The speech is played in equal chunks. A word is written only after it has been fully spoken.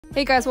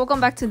Hey guys, welcome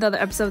back to another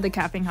episode of the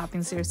Cafe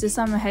Hopping series. This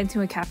time I'm heading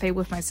to a cafe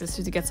with my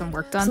sister to get some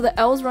work done. So the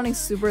L was running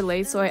super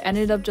late, so I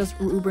ended up just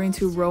Ubering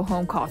to Row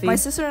Home Coffee. My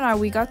sister and I,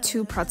 we got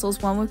 2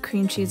 pretzels, one with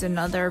cream cheese,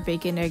 another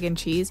bacon, egg, and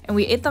cheese. And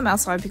we ate them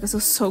outside because it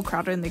was so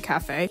crowded in the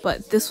cafe.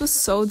 But this was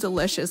so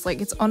delicious.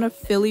 Like, it's on a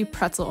Philly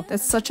pretzel.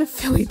 That's such a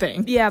Philly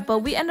thing. Yeah, but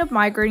we ended up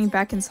migrating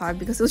back inside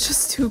because it was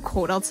just too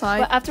cold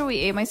outside. But after we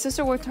ate, my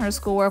sister worked on her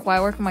schoolwork while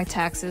I worked on my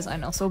taxes. I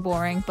know, so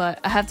boring, but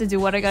I have to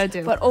do what I gotta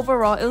do. But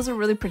overall, it was a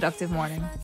really productive morning.